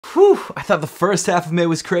Whew, I thought the first half of May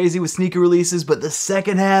was crazy with sneaker releases, but the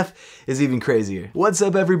second half is even crazier. What's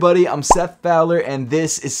up everybody, I'm Seth Fowler and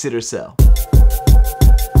this is Sit or Sell.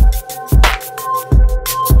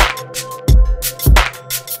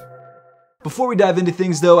 Before we dive into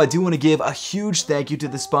things though, I do want to give a huge thank you to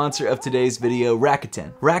the sponsor of today's video,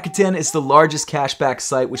 Rakuten. Rakuten is the largest cashback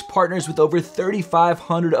site which partners with over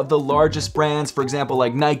 3,500 of the largest brands, for example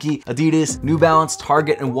like Nike, Adidas, New Balance,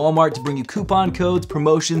 Target, and Walmart to bring you coupon codes,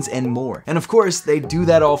 promotions, and more. And of course, they do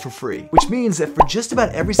that all for free, which means that for just about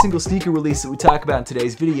every single sneaker release that we talk about in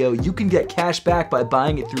today's video, you can get cash back by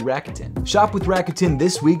buying it through Rakuten. Shop with Rakuten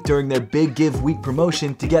this week during their Big Give Week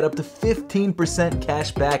promotion to get up to 15%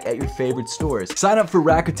 cash back at your favorite stores. Sign up for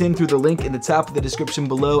Rakuten through the link in the top of the description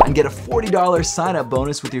below and get a $40 sign-up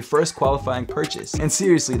bonus with your first qualifying purchase. And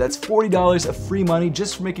seriously, that's $40 of free money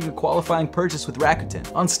just for making a qualifying purchase with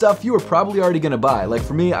Rakuten on stuff you are probably already gonna buy. Like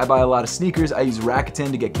for me, I buy a lot of sneakers. I use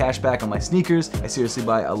Rakuten to get cash back on my sneakers. I seriously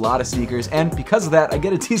buy a lot of sneakers, and because of that, I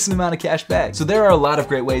get a decent amount of cash back. So there are a lot of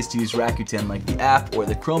great ways to use Rakuten, like the app or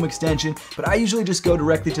the Chrome extension, but I usually just go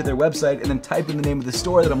directly to their website and then type in the name of the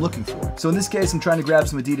store that I'm looking for. So in this case, I'm trying to grab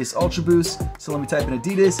some Adidas Ultra Boost. So let me type in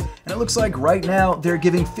Adidas, and it looks like right now they're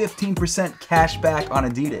giving 15% cash back on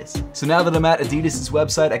Adidas. So now that I'm at Adidas's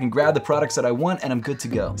website, I can grab the products that I want and I'm good to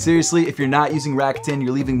go. Seriously, if you're not using Rakuten,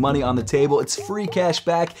 you're leaving money on the table. It's free cash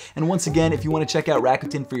back. And once again, if you want to check out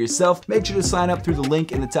Rakuten for yourself, make sure to sign up through the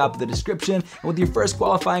link in the top of the description. And with your first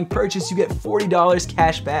qualifying purchase, you get $40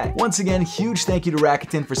 cash back. Once again, huge thank you to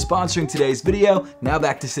Rakuten for sponsoring today's video. Now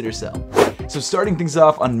back to Sit or Sell. So starting things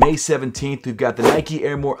off on May 17th, we've got the Nike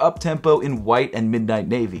Air More Uptempo in white and midnight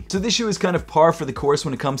navy. So this shoe is kind of par for the course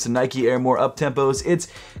when it comes to Nike Air More Uptempos. It's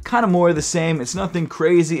kind of more of the same. It's nothing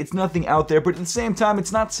crazy, it's nothing out there, but at the same time,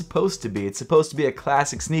 it's not supposed to be. It's supposed to be a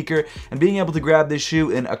classic sneaker, and being able to grab this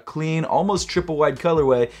shoe in a clean, almost triple wide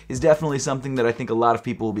colorway is definitely something that I think a lot of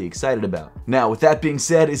people will be excited about. Now, with that being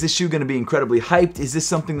said, is this shoe going to be incredibly hyped? Is this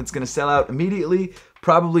something that's going to sell out immediately?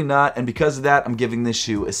 Probably not, and because of that, I'm giving this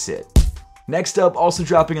shoe a sit. Next up, also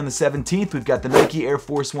dropping on the 17th, we've got the Nike Air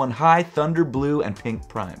Force 1 High, Thunder Blue, and Pink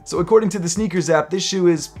Prime. So according to the sneakers app, this shoe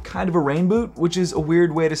is kind of a rain boot, which is a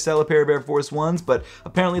weird way to sell a pair of Air Force 1s, but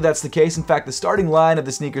apparently that's the case. In fact, the starting line of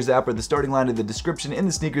the sneakers app, or the starting line of the description in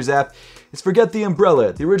the sneakers app, is forget the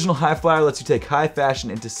umbrella. The original High Flyer lets you take high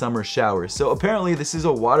fashion into summer showers. So apparently this is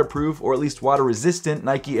a waterproof, or at least water-resistant,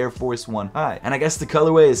 Nike Air Force 1 High. And I guess the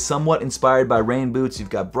colorway is somewhat inspired by rain boots. You've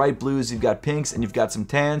got bright blues, you've got pinks, and you've got some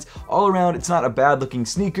tans. All around, it's not a bad looking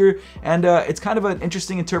sneaker, and it's kind of an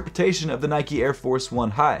interesting interpretation of the Nike Air Force 1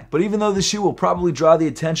 High. But even though the shoe will probably draw the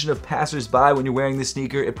attention of passers-by when you're wearing this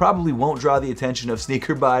sneaker, it probably won't draw the attention of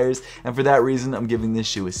sneaker buyers, and for that reason, I'm giving this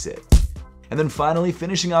shoe a sit. And then finally,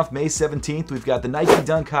 finishing off May 17th, we've got the Nike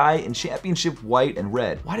Dunk High in Championship White and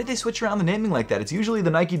Red. Why did they switch around the naming like that? It's usually the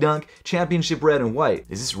Nike Dunk, Championship Red, and White.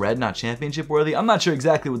 Is this red not championship worthy? I'm not sure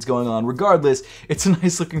exactly what's going on. Regardless, it's a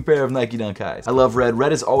nice looking pair of Nike Dunk Highs. I love red.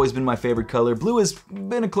 Red has always been my favorite color. Blue has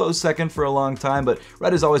been a close second for a long time, but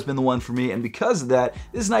red has always been the one for me, and because of that,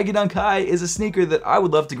 this Nike Dunk High is a sneaker that I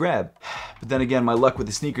would love to grab. But then again, my luck with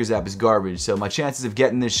the sneakers app is garbage, so my chances of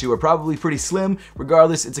getting this shoe are probably pretty slim.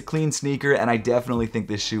 Regardless, it's a clean sneaker, and I definitely think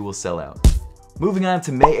this shoe will sell out. Moving on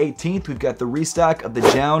to May 18th, we've got the restock of the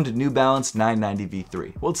Jound New Balance 990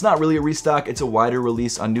 V3. Well, it's not really a restock, it's a wider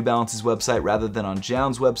release on New Balance's website rather than on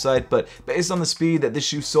Jound's website, but based on the speed that this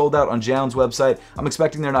shoe sold out on Jound's website, I'm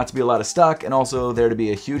expecting there not to be a lot of stock and also there to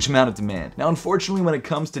be a huge amount of demand. Now, unfortunately, when it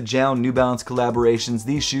comes to Jound New Balance collaborations,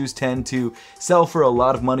 these shoes tend to sell for a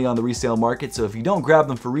lot of money on the resale market, so if you don't grab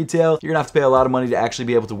them for retail, you're gonna have to pay a lot of money to actually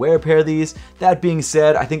be able to wear a pair of these. That being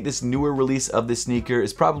said, I think this newer release of this sneaker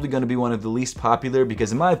is probably gonna be one of the least popular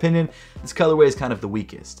because in my opinion, this colorway is kind of the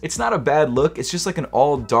weakest. It's not a bad look, it's just like an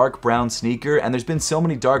all dark brown sneaker, and there's been so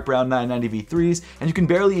many dark brown 990 V3s, and you can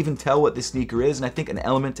barely even tell what this sneaker is, and I think an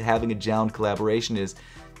element to having a Jound collaboration is,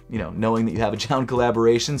 you know, knowing that you have a Jound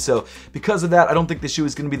collaboration. So because of that, I don't think this shoe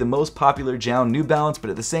is going to be the most popular Jound New Balance, but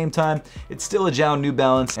at the same time, it's still a Jound New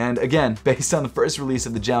Balance, and again, based on the first release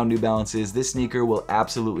of the Jound New Balances, this sneaker will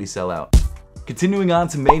absolutely sell out. Continuing on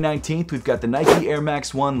to May 19th, we've got the Nike Air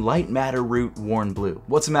Max 1 Light Matter Root Worn Blue.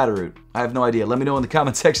 What's a Matter Root? I have no idea. Let me know in the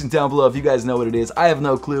comment section down below if you guys know what it is. I have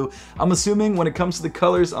no clue. I'm assuming when it comes to the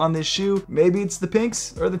colors on this shoe, maybe it's the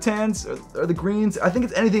pinks or the tans or the greens. I think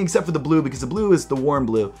it's anything except for the blue because the blue is the warm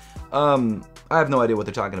blue. I have no idea what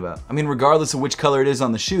they're talking about. I mean, regardless of which color it is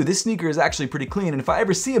on the shoe, this sneaker is actually pretty clean, and if I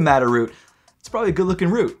ever see a Matter Root, it's probably a good looking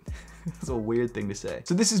root. That's a weird thing to say.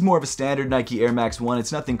 So this is more of a standard Nike Air Max 1.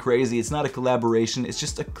 It's nothing crazy. It's not a collaboration. It's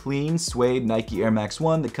just a clean suede Nike Air Max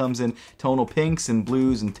 1 that comes in tonal pinks and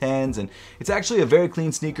blues and tans, and it's actually a very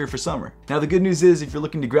clean sneaker for summer. Now the good news is if you're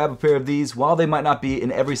looking to grab a pair of these, while they might not be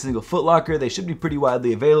in every single Foot Locker, they should be pretty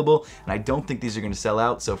widely available, and I don't think these are going to sell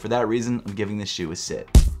out, so for that reason, I'm giving this shoe a sit.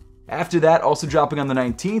 After that, also dropping on the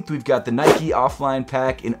 19th, we've got the Nike Offline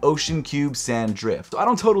Pack in Ocean Cube Sand Drift. So I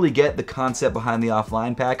don't totally get the concept behind the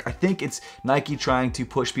Offline Pack. I think it's Nike trying to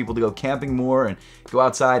push people to go camping more and go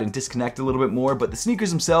outside and disconnect a little bit more, but the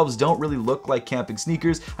sneakers themselves don't really look like camping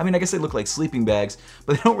sneakers. I mean, I guess they look like sleeping bags,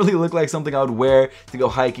 but they don't really look like something I would wear to go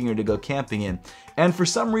hiking or to go camping in. And for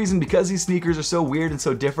some reason, because these sneakers are so weird and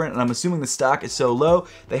so different, and I'm assuming the stock is so low,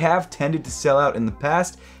 they have tended to sell out in the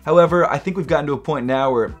past. However, I think we've gotten to a point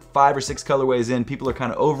now where 5 or 6 colorways in, people are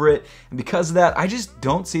kind of over it, and because of that, I just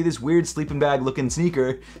don't see this weird sleeping bag looking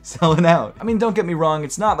sneaker selling out. I mean, don't get me wrong,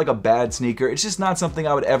 it's not like a bad sneaker, it's just not something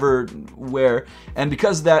I would ever wear, and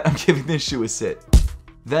because of that, I'm giving this shoe a sit.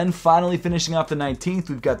 Then finally finishing off the 19th,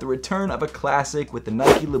 we've got the return of a classic with the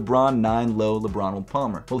Nike LeBron 9 Low LeBron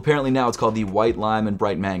Palmer. Well, apparently now it's called the White Lime and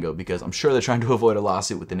Bright Mango because I'm sure they're trying to avoid a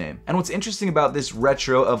lawsuit with the name. And what's interesting about this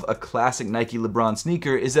retro of a classic Nike LeBron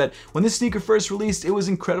sneaker is that when this sneaker first released, it was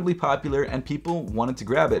incredibly popular and people wanted to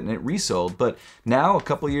grab it and it resold. But now, a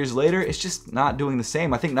couple years later, it's just not doing the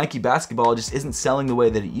same. I think Nike basketball just isn't selling the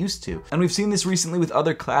way that it used to. And we've seen this recently with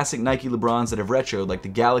other classic Nike LeBrons that have retroed, like the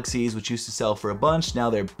Galaxies, which used to sell for a bunch.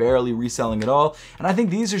 Now they're barely reselling at all, and I think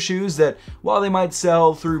these are shoes that, while they might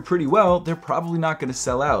sell through pretty well, they're probably not going to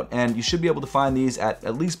sell out, and you should be able to find these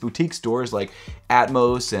at least boutique stores like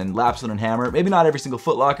Atmos and Lapsland and Hammer. Maybe not every single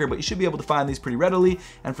Foot Locker, but you should be able to find these pretty readily,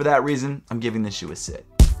 and for that reason, I'm giving this shoe a sit.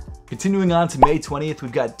 Continuing on to May 20th,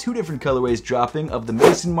 we've got 2 different colorways dropping of the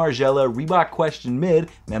Mason Margiela Reebok Question Mid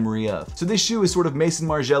Memory Of. So this shoe is sort of Mason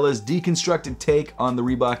Margiela's deconstructed take on the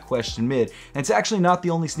Reebok Question Mid. And it's actually not the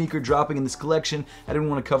only sneaker dropping in this collection. I didn't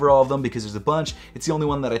want to cover all of them because there's a bunch. It's the only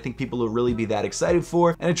one that I think people will really be that excited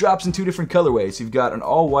for. And it drops in 2 different colorways. You've got an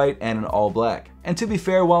all white and an all black. And to be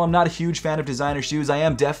fair, while I'm not a huge fan of designer shoes, I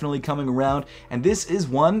am definitely coming around, and this is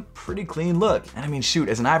one pretty clean look. And I mean, shoot,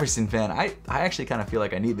 as an Iverson fan, I actually kind of feel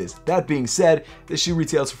like I need this. That being said, this shoe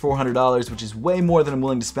retails for $400, which is way more than I'm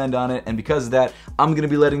willing to spend on it, and because of that, I'm gonna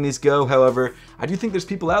be letting these go. However, I do think there's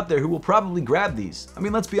people out there who will probably grab these. I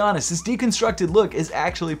mean, let's be honest, this deconstructed look is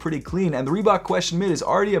actually pretty clean, and the Reebok Question Mid is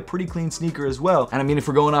already a pretty clean sneaker as well. And I mean, if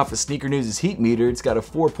we're going off of Sneaker News' heat meter, it's got a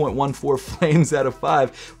 4.14 flames out of 5,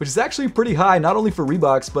 which is actually pretty high, not only for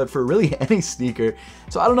Reeboks, but for really any sneaker.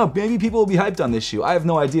 So I don't know, maybe people will be hyped on this shoe. I have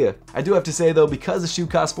no idea. I do have to say though, because the shoe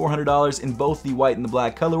costs $400 in both the white and the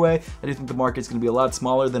black colorway, I do think the market's gonna be a lot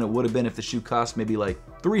smaller than it would have been if the shoe cost maybe like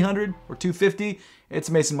 $300 or $250. It's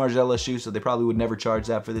a Mason Margiela shoe, so they probably would never charge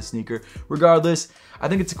that for this sneaker. Regardless, I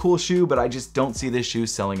think it's a cool shoe, but I just don't see this shoe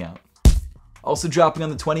selling out. Also dropping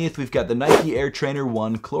on the 20th, we've got the Nike Air Trainer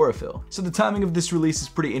 1 Chlorophyll. So the timing of this release is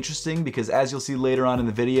pretty interesting because as you'll see later on in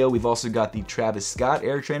the video, we've also got the Travis Scott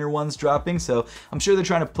Air Trainer 1s dropping, so I'm sure they're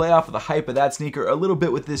trying to play off of the hype of that sneaker a little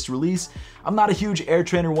bit with this release. I'm not a huge Air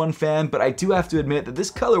Trainer 1 fan, but I do have to admit that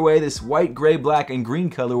this colorway, this white, gray, black, and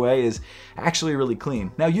green colorway is actually really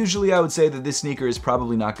clean. Now usually I would say that this sneaker is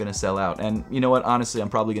probably not going to sell out, and you know what, honestly I'm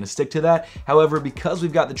probably going to stick to that. However, because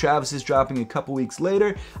we've got the Travises dropping a couple weeks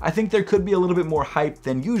later, I think there could be a little bit more hype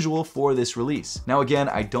than usual for this release. Now again,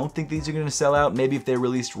 I don't think these are going to sell out. Maybe if they're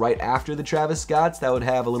released right after the Travis Scotts, that would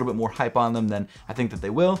have a little bit more hype on them than I think that they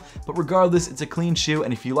will. But regardless, it's a clean shoe,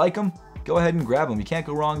 and if you like them, go ahead and grab them. You can't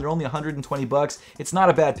go wrong. They're only 120 bucks. It's not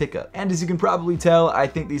a bad pickup. And as you can probably tell, I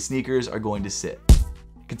think these sneakers are going to sit.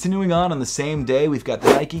 Continuing on the same day, we've got the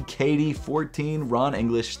Nike KD 14 Ron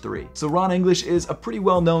English 3. So Ron English is a pretty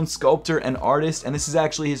well-known sculptor and artist, and this is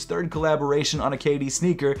actually his 3rd collaboration on a KD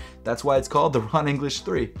sneaker. That's why it's called the Ron English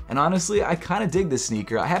 3. And honestly, I kind of dig this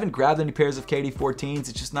sneaker. I haven't grabbed any pairs of KD 14s.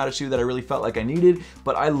 It's just not a shoe that I really felt like I needed,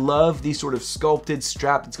 but I love the sort of sculpted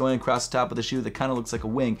strap that's going across the top of the shoe that kind of looks like a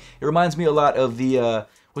wing. It reminds me a lot of the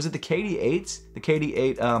was it the KD8s? The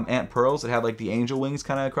KD8 Ant Pearls that have like the angel wings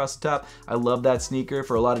kind of across the top. I love that sneaker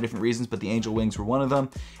for a lot of different reasons, but the angel wings were one of them.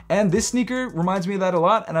 And this sneaker reminds me of that a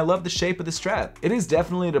lot, and I love the shape of the strap. It is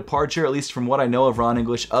definitely a departure, at least from what I know of Ron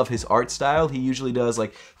English, of his art style. He usually does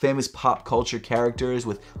like famous pop culture characters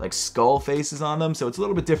with like skull faces on them, so it's a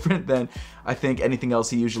little bit different than I think anything else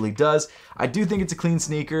he usually does. I do think it's a clean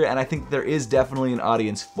sneaker, and I think there is definitely an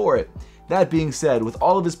audience for it. That being said, with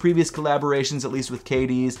all of his previous collaborations, at least with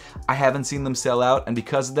KDs, I haven't seen them sell out, and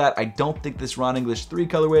because of that, I don't think this Ron English 3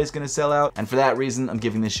 colorway is going to sell out, and for that reason, I'm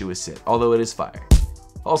giving this shoe a sit, although it is fire.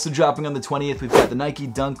 Also dropping on the 20th, we've got the Nike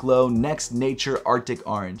Dunk Low Next Nature Arctic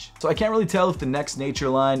Orange. So I can't really tell if the Next Nature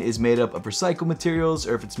line is made up of recycled materials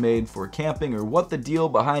or if it's made for camping or what the deal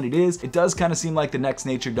behind it is. It does kind of seem like the Next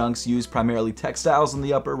Nature Dunks use primarily textiles on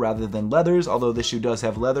the upper rather than leathers, although this shoe does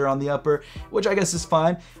have leather on the upper, which I guess is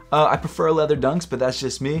fine. I prefer leather dunks, but that's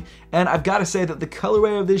just me. And I've got to say that the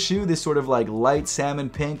colorway of this shoe, this sort of like light salmon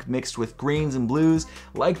pink mixed with greens and blues,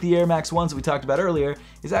 like the Air Max 1s that we talked about earlier,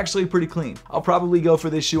 is actually pretty clean. I'll probably go for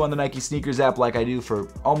this shoe on the Nike Sneakers app like I do for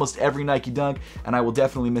almost every Nike Dunk, and I will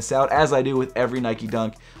definitely miss out, as I do with every Nike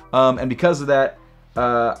Dunk. And because of that,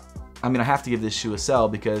 I have to give this shoe a sell,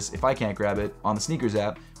 because if I can't grab it on the Sneakers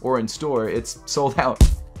app or in store, it's sold out.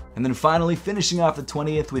 And then finally, finishing off the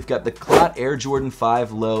 20th, we've got the Clot Air Jordan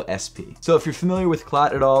 5 Low SP. So if you're familiar with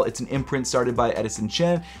Clot at all, it's an imprint started by Edison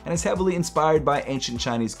Chen and is heavily inspired by ancient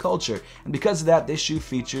Chinese culture. And because of that, this shoe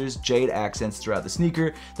features jade accents throughout the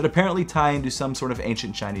sneaker that apparently tie into some sort of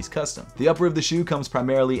ancient Chinese custom. The upper of the shoe comes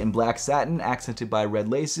primarily in black satin, accented by red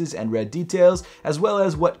laces and red details, as well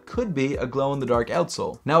as what could be a glow-in-the-dark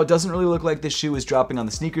outsole. Now, it doesn't really look like this shoe is dropping on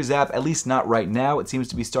the Sneakers app, at least not right now. It seems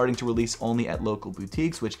to be starting to release only at local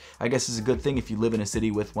boutiques, which I guess is a good thing if you live in a city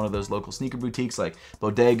with one of those local sneaker boutiques like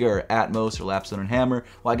Bodega or Atmos or Lapstone and Hammer.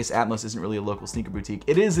 Well, I guess Atmos isn't really a local sneaker boutique.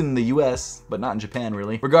 It is in the US, but not in Japan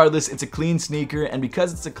really. Regardless, it's a clean sneaker, and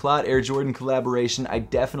because it's a Clot Air Jordan collaboration, I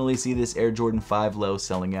definitely see this Air Jordan 5 Low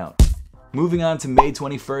selling out. Moving on to May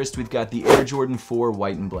 21st, we've got the Air Jordan 4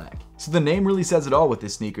 White and Black. So the name really says it all with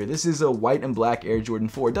this sneaker. This is a white and black Air Jordan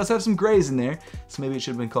 4. It does have some grays in there, so maybe it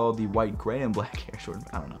should have been called the white, gray, and black Air Jordan.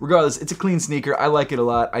 I don't know. Regardless, it's a clean sneaker. I like it a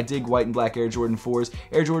lot. I dig white and black Air Jordan 4s.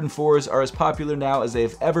 Air Jordan 4s are as popular now as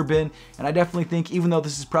they've ever been, and I definitely think, even though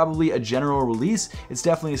this is probably a general release, it's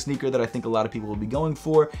definitely a sneaker that I think a lot of people will be going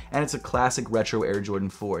for, and it's a classic retro Air Jordan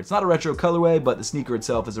 4. It's not a retro colorway, but the sneaker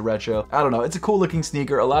itself is a retro. I don't know. It's a cool looking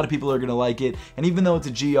sneaker. A lot of people are going to like it, and even though it's a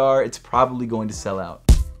GR, it's probably going to sell out.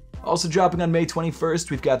 Also dropping on May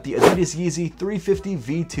 21st, we've got the Adidas Yeezy 350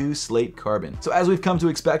 V2 Slate Carbon. So as we've come to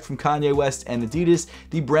expect from Kanye West and Adidas,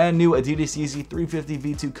 the brand new Adidas Yeezy 350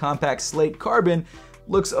 V2 Compact Slate Carbon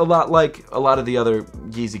looks a lot like a lot of the other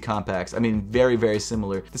Yeezy compacts. I mean, very, very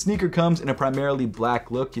similar. The sneaker comes in a primarily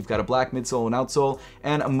black look. You've got a black midsole and outsole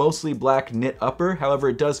and a mostly black knit upper. However,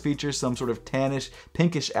 it does feature some sort of tannish,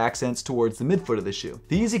 pinkish accents towards the midfoot of the shoe.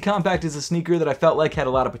 The Yeezy Compact is a sneaker that I felt like had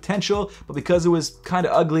a lot of potential, but because it was kind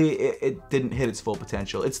of ugly, it didn't hit its full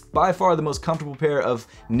potential. It's by far the most comfortable pair of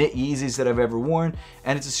knit Yeezys that I've ever worn,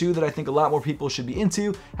 and it's a shoe that I think a lot more people should be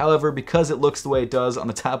into. However, because it looks the way it does on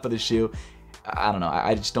the top of the shoe, I don't know,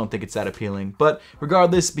 I just don't think it's that appealing. But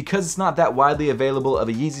regardless, because it's not that widely available of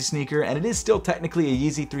a Yeezy sneaker, and it is still technically a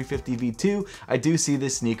Yeezy 350 V2, I do see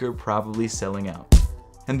this sneaker probably selling out.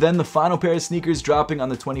 And then the final pair of sneakers dropping on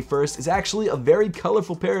the 21st is actually a very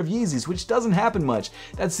colorful pair of Yeezys, which doesn't happen much.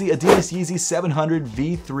 That's the Adidas Yeezy 700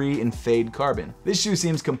 V3 in Fade Carbon. This shoe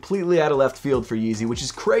seems completely out of left field for Yeezy, which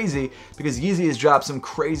is crazy because Yeezy has dropped some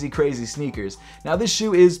crazy sneakers. Now this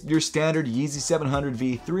shoe is your standard Yeezy 700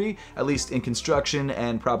 V3, at least in construction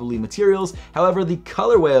and probably materials. However, the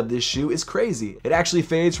colorway of this shoe is crazy. It actually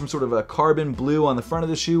fades from sort of a carbon blue on the front of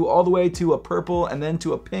the shoe all the way to a purple and then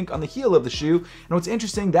to a pink on the heel of the shoe. And what's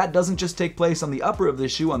interesting, that doesn't just take place on the upper of the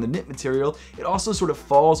shoe on the knit material, it also sort of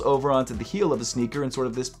falls over onto the heel of the sneaker in sort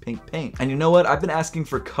of this pink paint. And you know what? I've been asking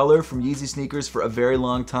for color from Yeezy sneakers for a very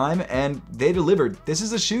long time, and they delivered. This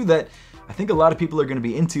is a shoe that I think a lot of people are going to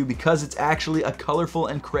be into because it's actually a colorful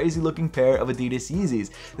and crazy looking pair of Adidas Yeezys.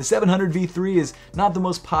 The 700 V3 is not the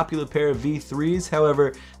most popular pair of V3s,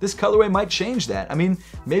 however, this colorway might change that. I mean,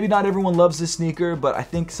 maybe not everyone loves this sneaker, but I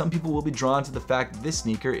think some people will be drawn to the fact that this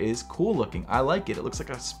sneaker is cool looking. I like it. It looks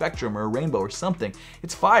like a spectrum or a rainbow or something.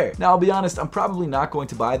 It's fire. Now, I'll be honest, I'm probably not going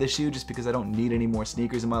to buy this shoe just because I don't need any more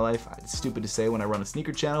sneakers in my life. It's stupid to say when I run a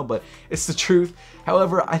sneaker channel, but it's the truth.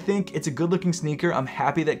 However, I think it's a good looking sneaker. I'm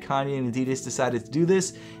happy that Kanye and Adidas decided to do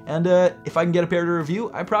this, and if I can get a pair to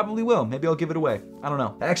review, I probably will. Maybe I'll give it away. I don't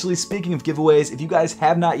know. Actually, speaking of giveaways, if you guys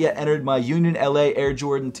have not yet entered my Union LA Air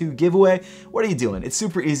Jordan 2 giveaway, what are you doing? It's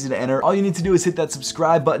super easy to enter. All you need to do is hit that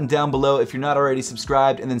subscribe button down below if you're not already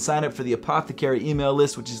subscribed, and then sign up for the Apothecary email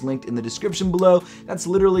list, which is linked in the description below. That's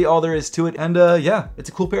literally all there is to it, and yeah, it's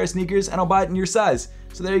a cool pair of sneakers, and I'll buy it in your size.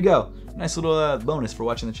 So there you go. Nice little bonus for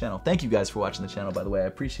watching the channel. Thank you guys for watching the channel, by the way. I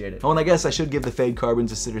appreciate it. Oh, and I guess I should give the Fade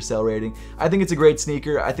Carbons a sit or sell rating. I think it's a great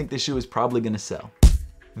sneaker. I think this shoe is probably going to sell.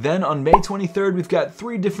 Then on May 23rd, we've got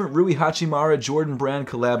 3 different Rui Hachimura Jordan brand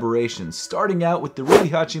collaborations, starting out with the Rui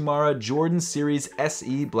Hachimura Jordan Series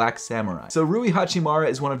SE Black Samurai. So Rui Hachimura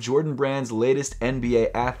is one of Jordan brand's latest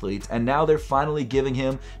NBA athletes, and now they're finally giving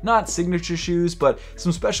him not signature shoes, but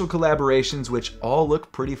some special collaborations which all look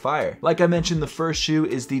pretty fire. Like I mentioned, the first shoe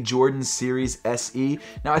is the Jordan Series SE.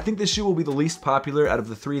 Now I think this shoe will be the least popular out of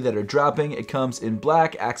the 3 that are dropping. It comes in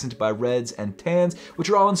black, accented by reds and tans, which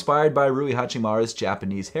are all inspired by Rui Hachimura's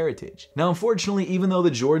Japanese heritage. Now unfortunately, even though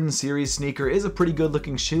the Jordan Series sneaker is a pretty good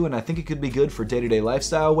looking shoe and I think it could be good for day-to-day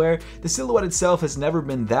lifestyle wear, the silhouette itself has never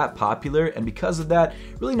been that popular, and because of that,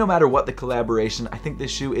 really no matter what the collaboration, I think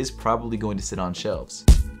this shoe is probably going to sit on shelves.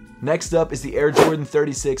 Next up is the Air Jordan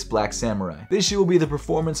 36 Black Samurai. This shoe will be the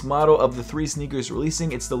performance model of the 3 sneakers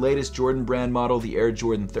releasing. It's the latest Jordan brand model, the Air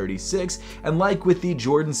Jordan 36, and like with the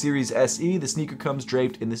Jordan Series SE, the sneaker comes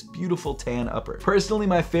draped in this beautiful tan upper. Personally,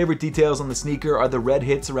 my favorite details on the sneaker are the red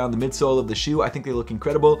hits around the midsole of the shoe. I think they look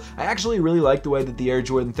incredible. I actually really like the way that the Air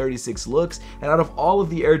Jordan 36 looks, and out of all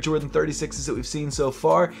of the Air Jordan 36s that we've seen so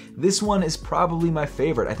far, this one is probably my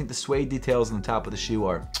favorite. I think the suede details on the top of the shoe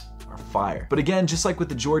are fire. But again, just like with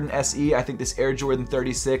the Jordan SE, I think this Air Jordan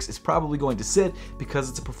 36 is probably going to sit because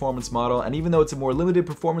it's a performance model, and even though it's a more limited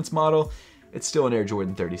performance model, it's still an Air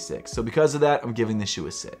Jordan 36. So because of that, I'm giving this shoe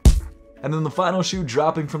a sit. And then the final shoe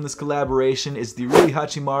dropping from this collaboration is the Rui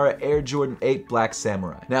Hachimura Air Jordan 8 Black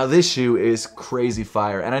Samurai. Now this shoe is crazy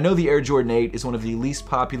fire, and I know the Air Jordan 8 is one of the least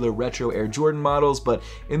popular retro Air Jordan models, but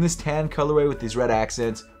in this tan colorway with these red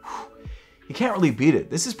accents, you can't really beat it.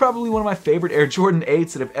 This is probably one of my favorite Air Jordan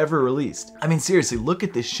 8s that have ever released. I mean, seriously, look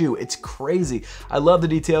at this shoe. It's crazy. I love the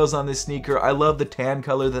details on this sneaker. I love the tan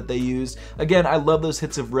color that they used. Again, I love those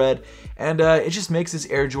hits of red, and it just makes this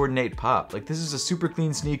Air Jordan 8 pop. Like, this is a super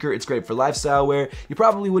clean sneaker. It's great for lifestyle wear. You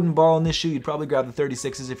probably wouldn't ball in this shoe. You'd probably grab the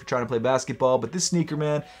 36s if you're trying to play basketball, but this sneaker,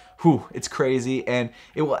 man, whew, it's crazy, and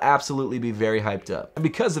it will absolutely be very hyped up. And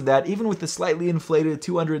because of that, even with the slightly inflated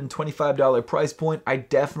 $225 price point, I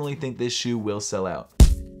definitely think this shoe will sell out.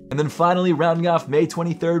 And then finally, rounding off May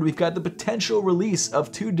 23rd, we've got the potential release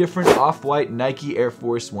of 2 different off-white Nike Air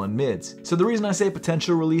Force 1 mids. So the reason I say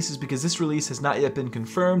potential release is because this release has not yet been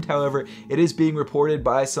confirmed. However, it is being reported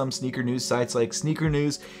by some sneaker news sites like Sneaker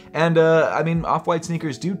News, and I mean, off-white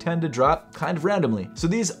sneakers do tend to drop kind of randomly. So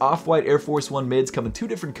these off-white Air Force 1 mids come in 2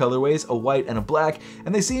 different colorways, a white and a black,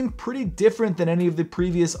 and they seem pretty different than any of the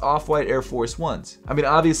previous off-white Air Force 1s. I mean,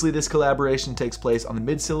 obviously this collaboration takes place on the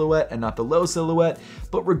mid silhouette and not the low silhouette,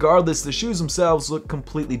 but regardless, the shoes themselves look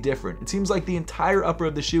completely different. It seems like the entire upper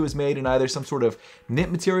of the shoe is made in either some sort of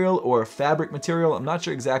knit material or fabric material. I'm not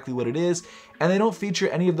sure exactly what it is, and they don't feature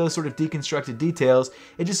any of those sort of deconstructed details.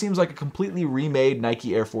 It just seems like a completely remade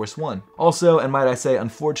Nike Air Force 1. Also, and might I say,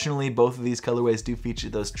 unfortunately, both of these colorways do feature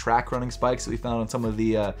those track running spikes that we found on some of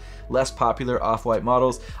the less popular off-white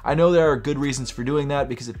models. I know there are good reasons for doing that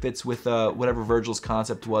because it fits with whatever Virgil's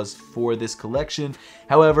concept was for this collection.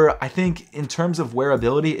 However, I think in terms of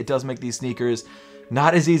wearability, it does make these sneakers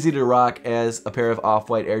not as easy to rock as a pair of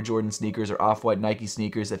off-white Air Jordan sneakers or off-white Nike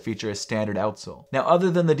sneakers that feature a standard outsole. Now, other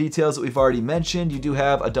than the details that we've already mentioned, you do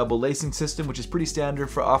have a double lacing system, which is pretty standard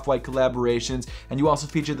for off-white collaborations, and you also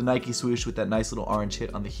feature the Nike swoosh with that nice little orange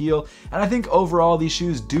hit on the heel. And I think overall these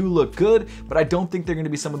shoes do look good, but I don't think they're going to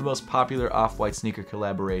be some of the most popular off-white sneaker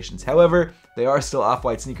collaborations. However, they are still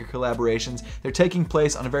off-white sneaker collaborations. They're taking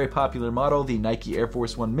place on a very popular model, the Nike Air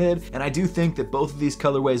Force 1 Mid, and I do think that both of these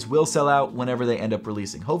colorways will sell out whenever they end up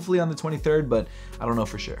releasing. Hopefully on the 23rd, but I don't know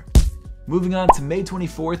for sure. Moving on to May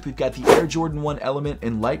 24th, we've got the Air Jordan 1 Element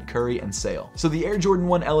in light curry and sail. So the Air Jordan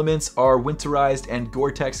 1 Elements are winterized and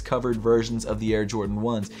Gore-Tex covered versions of the Air Jordan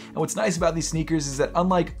 1s. And what's nice about these sneakers is that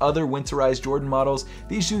unlike other winterized Jordan models,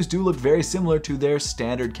 these shoes do look very similar to their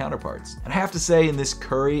standard counterparts. And I have to say, in this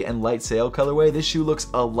curry and light sail colorway, this shoe looks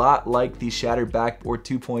a lot like the Shattered Backboard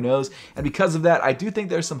 2.0s, and because of that, I do think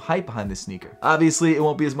there's some hype behind this sneaker. Obviously, it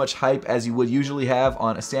won't be as much hype as you would usually have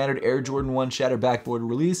on a standard Air Jordan 1 Shattered Backboard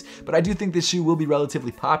release, but I do think this shoe will be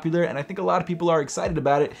relatively popular, and I think a lot of people are excited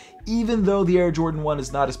about it, even though the Air Jordan 1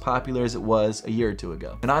 is not as popular as it was a year or two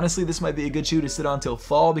ago. And honestly, this might be a good shoe to sit on till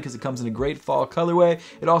fall because it comes in a great fall colorway.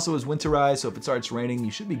 It also is winterized, so if it starts raining,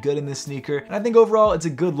 you should be good in this sneaker. And I think overall, it's a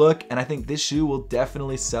good look, and I think this shoe will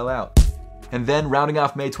definitely sell out. And then rounding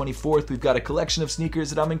off May 24th, we've got a collection of sneakers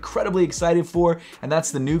that I'm incredibly excited for, and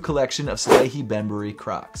that's the new collection of Salehi Bembury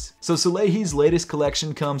Crocs. So Salehi's latest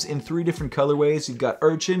collection comes in 3 different colorways. You've got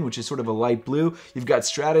Urchin, which is sort of a light blue, you've got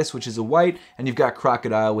Stratus, which is a white, and you've got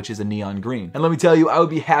Crocodile, which is a neon green. And let me tell you, I would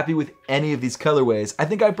be happy with any of these colorways. I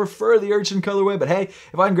think I prefer the Urchin colorway, but hey,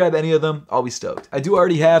 if I can grab any of them, I'll be stoked. I do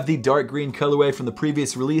already have the dark green colorway from the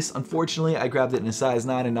previous release. Unfortunately, I grabbed it in a size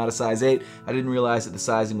 9 and not a size 8. I didn't realize that the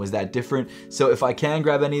sizing was that different. So if I can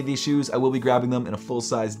grab any of these shoes, I will be grabbing them in a full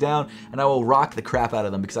size down, and I will rock the crap out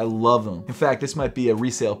of them because I love them. In fact, this might be a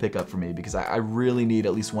resale pickup for me because I really need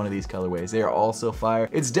at least one of these colorways. They are all so fire.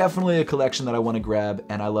 It's definitely a collection that I want to grab,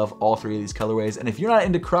 and I love all 3 of these colorways. And if you're not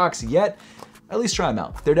into Crocs yet, at least try them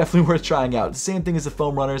out. They're definitely worth trying out. The same thing as the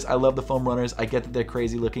foam runners. I love the foam runners. I get that they're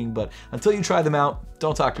crazy looking, but until you try them out,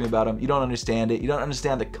 don't talk to me about them. You don't understand it. You don't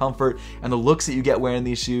understand the comfort and the looks that you get wearing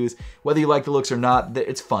these shoes. Whether you like the looks or not,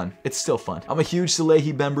 it's fun. It's still fun. I'm a huge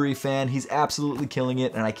Salehi Bembury fan. He's absolutely killing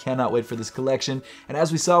it, and I cannot wait for this collection. And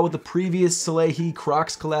as we saw with the previous Salehi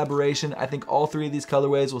Crocs collaboration, I think all 3 of these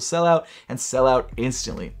colorways will sell out and sell out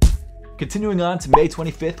instantly. Continuing on to May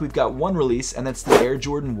 25th, we've got one release, and that's the Air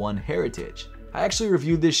Jordan 1 Heritage. I actually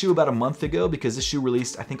reviewed this shoe about a month ago because this shoe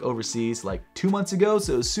released, I think, overseas like 2 months ago,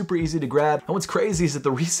 so it was super easy to grab. And what's crazy is that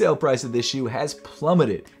the resale price of this shoe has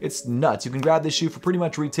plummeted. It's nuts. You can grab this shoe for pretty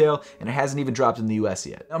much retail, and it hasn't even dropped in the US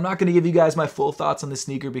yet. I'm not gonna give you guys my full thoughts on this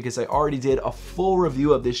sneaker because I already did a full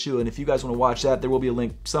review of this shoe, and if you guys wanna watch that, there will be a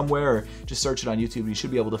link somewhere, or just search it on YouTube and you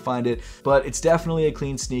should be able to find it. But it's definitely a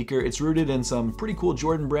clean sneaker. It's rooted in some pretty cool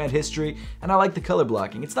Jordan brand history, and I like the color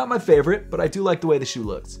blocking. It's not my favorite, but I do like the way the shoe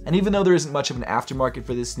looks. And even though there isn't much of an aftermarket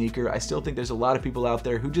for this sneaker, I still think there's a lot of people out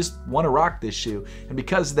there who just want to rock this shoe. And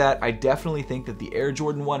because of that, I definitely think that the Air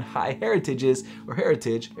Jordan 1 High Heritages, or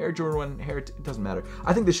Heritage, Air Jordan 1 Heritage, it doesn't matter.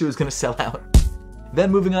 I think the shoe is going to sell out. Then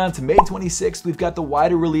moving on to May 26th, we've got the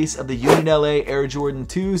wider release of the Union LA Air Jordan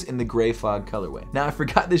 2s in the Gray Fog colorway. Now, I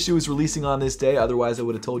forgot this shoe was releasing on this day, otherwise I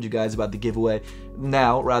would have told you guys about the giveaway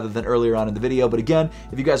now rather than earlier on in the video. But again,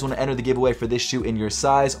 if you guys want to enter the giveaway for this shoe in your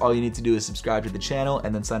size, all you need to do is subscribe to the channel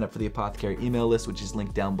and then sign up for the Apothecary email list, which is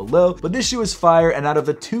linked down below. But this shoe is fire, and out of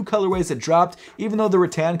the 2 colorways that dropped, even though the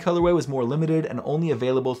rattan colorway was more limited and only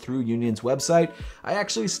available through Union's website, I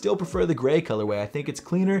actually still prefer the gray colorway. I think it's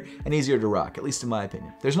cleaner and easier to rock, at least in my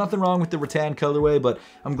opinion. There's nothing wrong with the rattan colorway, but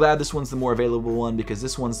I'm glad this one's the more available one because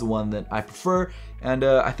this one's the one that I prefer, and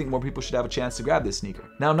I think more people should have a chance to grab this sneaker.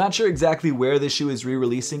 Now, I'm not sure exactly where this shoe is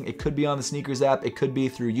re-releasing. It could be on the sneakers app, it could be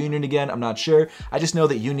through Union again, I'm not sure. I just know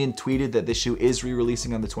that Union tweeted that this shoe is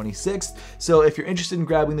re-releasing on the 26th, so if you're interested in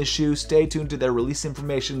grabbing this shoe, stay tuned to their release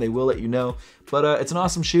information, they will let you know. But it's an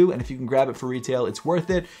awesome shoe, and if you can grab it for retail, it's worth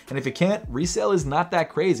it. And if you can't, resale is not that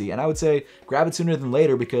crazy, and I would say grab it sooner than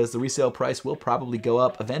later because the resale price will probably go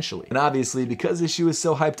up eventually. And obviously, because this shoe is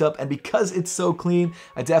so hyped up and because it's so clean,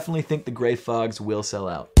 I definitely think the Gray Fogs will sell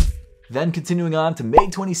out. Then continuing on to May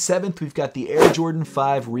 27th, we've got the Air Jordan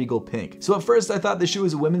 5 Regal Pink. So at first I thought this shoe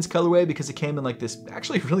was a women's colorway because it came in like this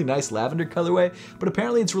actually really nice lavender colorway, but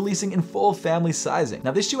apparently it's releasing in full family sizing.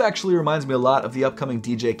 Now this shoe actually reminds me a lot of the upcoming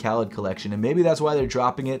DJ Khaled collection, and maybe that's why they're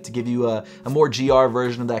dropping it, to give you a more GR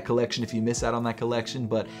version of that collection if you miss out on that collection,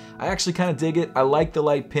 but I actually kind of dig it. I like the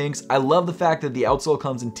light pinks. I love the fact that the outsole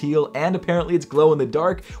comes in teal, and apparently it's glow in the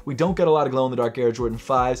dark. We don't get a lot of glow in the dark Air Jordan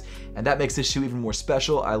 5s, and that makes this shoe even more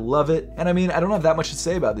special. I love it. And I mean, I don't have that much to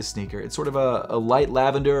say about this sneaker. It's sort of a light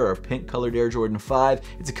lavender or a pink colored Air Jordan 5.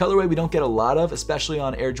 It's a colorway we don't get a lot of, especially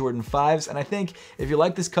on Air Jordan 5s, and I think if you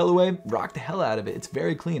like this colorway, rock the hell out of it. It's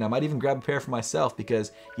very clean. I might even grab a pair for myself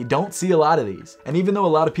because you don't see a lot of these. And even though a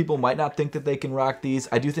lot of people might not think that they can rock these,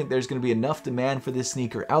 I do think there's going to be enough demand for this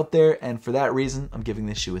sneaker out there, and for that reason, I'm giving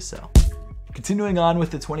this shoe a sell. Continuing on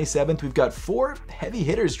with the 27th, we've got 4 heavy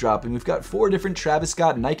hitters dropping. We've got 4 different Travis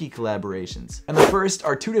Scott Nike collaborations. And the first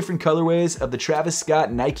are 2 different colorways of the Travis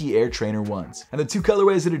Scott Nike Air Trainer 1s. And the 2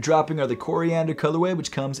 colorways that are dropping are the Coriander colorway,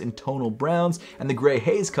 which comes in tonal browns, and the Gray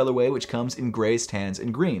Haze colorway, which comes in grays, tans,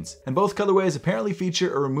 and greens. And both colorways apparently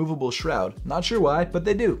feature a removable shroud. Not sure why, but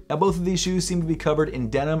they do. Now both of these shoes seem to be covered in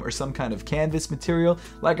denim or some kind of canvas material.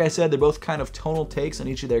 Like I said, they're both kind of tonal takes on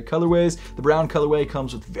each of their colorways. The brown colorway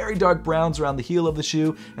comes with very dark browns around the heel of the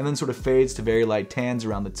shoe and then sort of fades to very light tans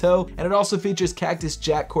around the toe, and it also features Cactus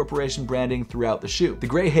Jack Corporation branding throughout the shoe. The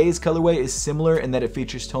Gray Haze colorway is similar in that it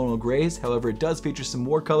features tonal grays, however it does feature some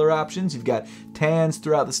more color options. You've got tans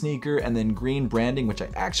throughout the sneaker and then green branding, which I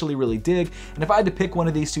actually really dig, and if I had to pick one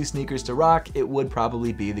of these 2 sneakers to rock, it would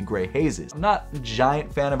probably be the Gray Hazes. I'm not a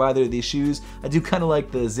giant fan of either of these shoes. I do kind of like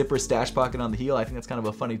the zipper stash pocket on the heel. I think that's kind of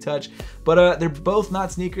a funny touch, but they're both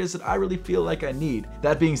not sneakers that I really feel like I need.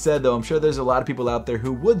 That being said though, I'm sure there's there's a lot of people out there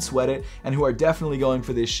who would sweat it and who are definitely going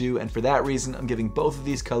for this shoe, and for that reason, I'm giving both of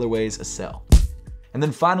these colorways a sell. And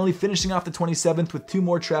then finally, finishing off the 27th with 2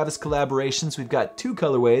 more Travis collaborations, we've got 2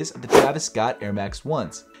 colorways of the Travis Scott Air Max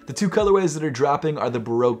 1s. The 2 colorways that are dropping are the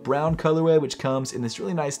Baroque Brown colorway, which comes in this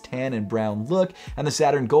really nice tan and brown look, and the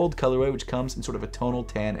Saturn Gold colorway, which comes in sort of a tonal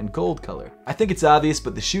tan and gold color. I think it's obvious,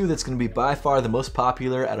 but the shoe that's going to be by far the most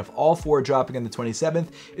popular out of all 4 dropping on the 27th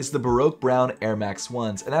is the Baroque Brown Air Max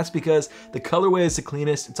 1s, and that's because the colorway is the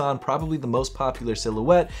cleanest, it's on probably the most popular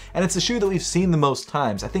silhouette, and it's a shoe that we've seen the most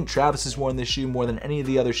times. I think Travis has worn this shoe more than any of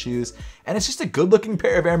the other shoes, and it's just a good looking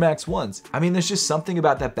pair of Air Max 1s. I mean, there's just something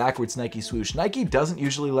about that backwards Nike swoosh. Nike doesn't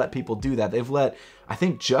usually let people do that. They've let, I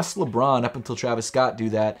think, just LeBron up until Travis Scott do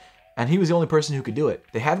that, and he was the only person who could do it.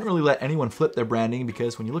 They haven't really let anyone flip their branding,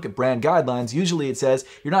 because when you look at brand guidelines, usually it says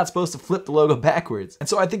you're not supposed to flip the logo backwards. And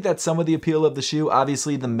so I think that's some of the appeal of the shoe.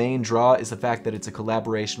 Obviously, the main draw is the fact that it's a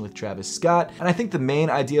collaboration with Travis Scott, and I think the main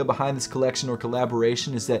idea behind this collection or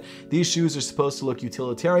collaboration is that these shoes are supposed to look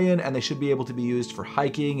utilitarian, and they should be able to be used for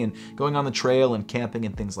hiking and going on the trail and camping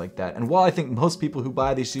and things like that. And while I think most people who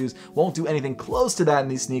buy these shoes won't do anything close to that in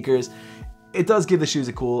these sneakers, it does give the shoes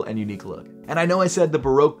a cool and unique look. And I know I said the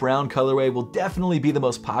Baroque Brown colorway will definitely be the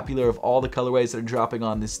most popular of all the colorways that are dropping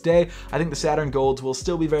on this day. I think the Saturn Golds will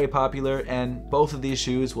still be very popular, and both of these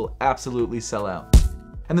shoes will absolutely sell out.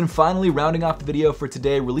 And then finally, rounding off the video for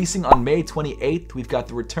today, releasing on May 28th, we've got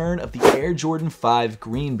the return of the Air Jordan 5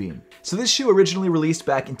 Green Bean. So this shoe originally released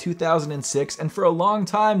back in 2006, and for a long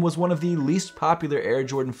time was one of the least popular Air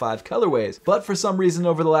Jordan 5 colorways. But for some reason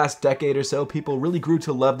over the last decade or so, people really grew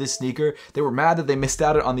to love this sneaker. They were mad that they missed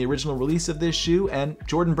out on the original release of this shoe, and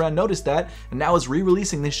Jordan Brand noticed that, and now is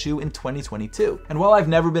re-releasing this shoe in 2022. And while I've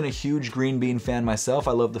never been a huge Green Bean fan myself,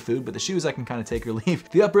 I love the food, but the shoes I can kind of take or leave.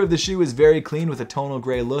 The upper of the shoe is very clean with a tonal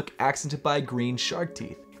gray look, accented by green shark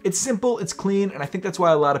teeth. It's simple, it's clean, and I think that's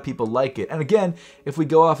why a lot of people like it. And again, if we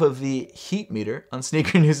go off of the heat meter on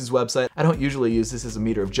Sneaker News' website, I don't usually use this as a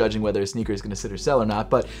meter of judging whether a sneaker is going to sit or sell or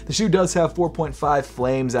not, but the shoe does have 4.5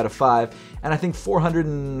 flames out of 5, and I think 400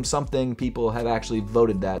 and something people have actually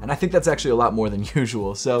voted that, and I think that's actually a lot more than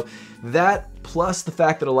usual. So that, plus the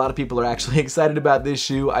fact that a lot of people are actually excited about this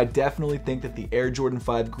shoe, I definitely think that the Air Jordan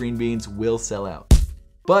 5 Green Beans will sell out.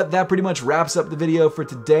 But that pretty much wraps up the video for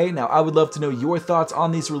today. Now, I would love to know your thoughts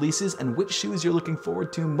on these releases and which shoes you're looking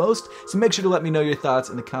forward to most, so make sure to let me know your thoughts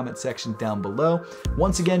in the comment section down below.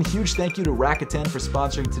 Once again, huge thank you to Rakuten for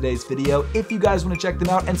sponsoring today's video. If you guys want to check them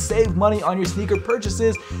out and save money on your sneaker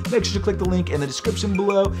purchases, make sure to click the link in the description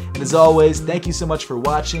below. And as always, thank you so much for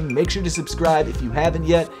watching. Make sure to subscribe if you haven't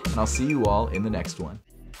yet, and I'll see you all in the next one.